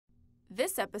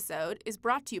This episode is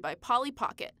brought to you by Polly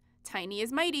Pocket. Tiny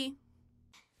is mighty.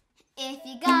 If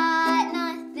you got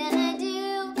nothing to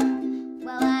do,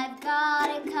 well, I've got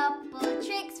a couple of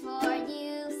tricks for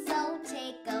you. So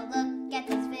take a look at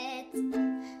these vids,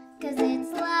 'cause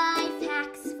it's life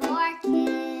hacks for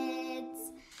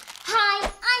kids.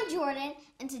 Hi, I'm Jordyn,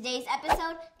 and today's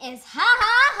episode is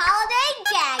holiday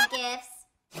gag gifts.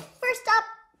 First up,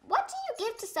 what do you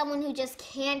give to someone who just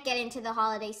can't get into the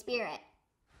holiday spirit?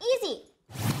 Easy.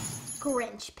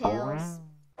 Grinch pills.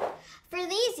 For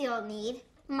these you'll need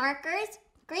markers,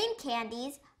 green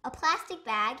candies, a plastic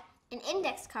bag, an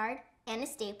index card, and a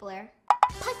stapler.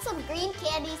 Put some green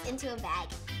candies into a bag.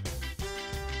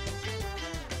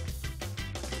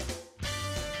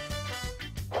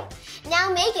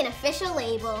 Now make an official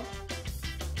label.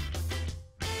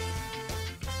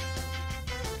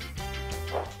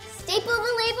 Staple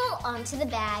the label onto the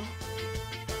bag.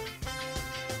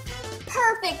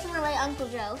 Perfect for my Uncle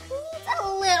Joe, who needs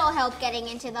a little help getting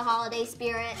into the holiday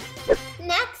spirit.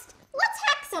 Next, let's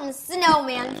hack some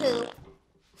snowman poop.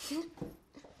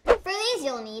 For these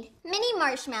you'll need mini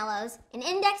marshmallows, an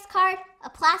index card, a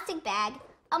plastic bag,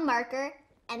 a marker,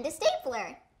 and a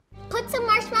stapler. Put some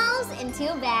marshmallows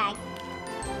into a bag.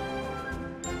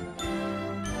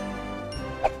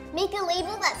 Make a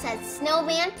label that says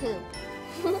snowman poop.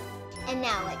 And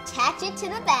now attach it to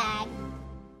the bag.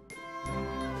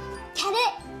 Get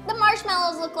it? The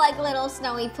marshmallows look like little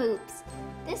snowy poops.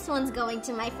 This one's going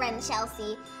to my friend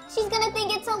Chelsea. She's gonna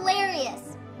think it's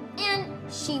hilarious.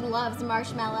 And she loves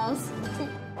marshmallows.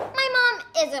 My mom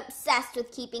is obsessed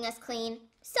with keeping us clean,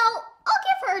 so I'll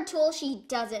give her a tool she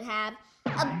doesn't have.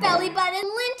 A belly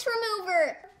button lint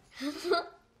remover.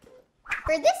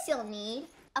 For this you'll need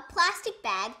a plastic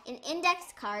bag, an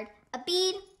index card, a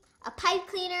bead, a pipe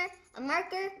cleaner, a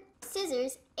marker,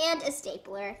 scissors, and a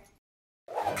stapler.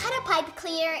 Cut a pipe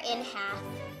cleaner in half.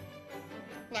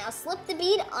 Now slip the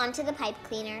bead onto the pipe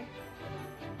cleaner.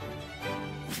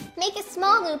 Make a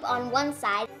small loop on one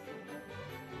side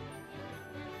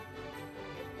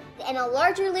and a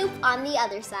larger loop on the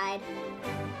other side.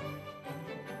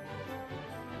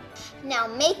 Now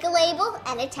make a label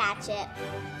and attach it.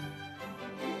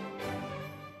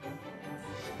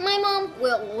 My mom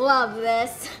will love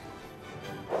this.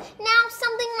 Now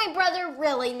something my brother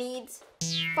really needs.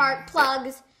 Fart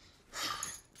plugs.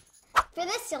 For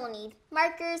this you'll need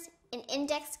markers, an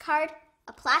index card,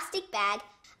 a plastic bag,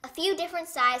 a few different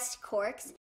sized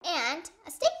corks, and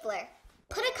a stapler.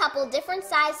 Put a couple different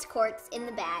sized corks in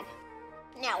the bag.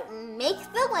 Now make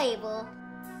the label.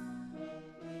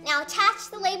 Now attach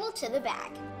the label to the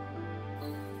bag.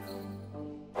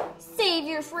 Save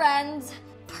your friends.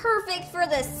 Perfect for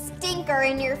the stinker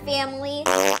in your family.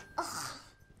 Ugh,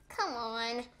 come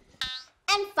on.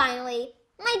 And finally,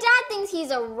 my dad thinks he's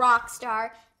a rock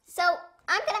star, so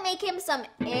I'm gonna make him some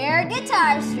air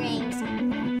guitar strings.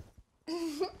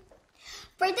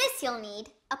 For this you'll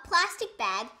need a plastic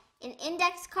bag, an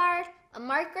index card, a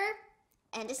marker,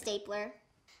 and a stapler.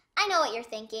 I know what you're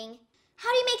thinking.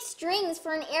 How do you make strings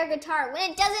for an air guitar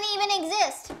when it doesn't even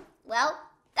exist? Well,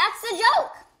 that's the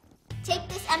joke. Take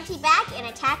this empty bag and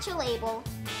attach a label.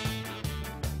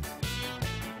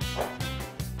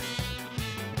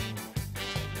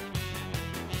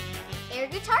 Air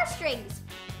guitar strings.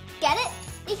 Get it?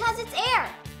 Because it's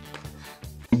air.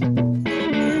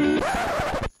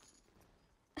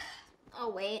 Oh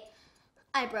wait,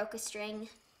 I broke a string.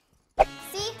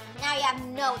 See? Now you have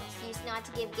no excuse not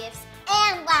to give gifts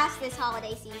and last this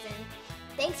holiday season.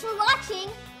 Thanks for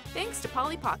watching. Thanks to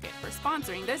Polly Pocket for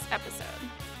sponsoring this episode.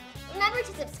 Remember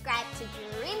to subscribe to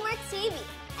DreamWorks TV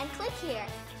and click here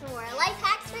for more life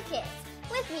hacks for kids.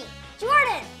 With me,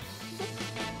 Jordyn.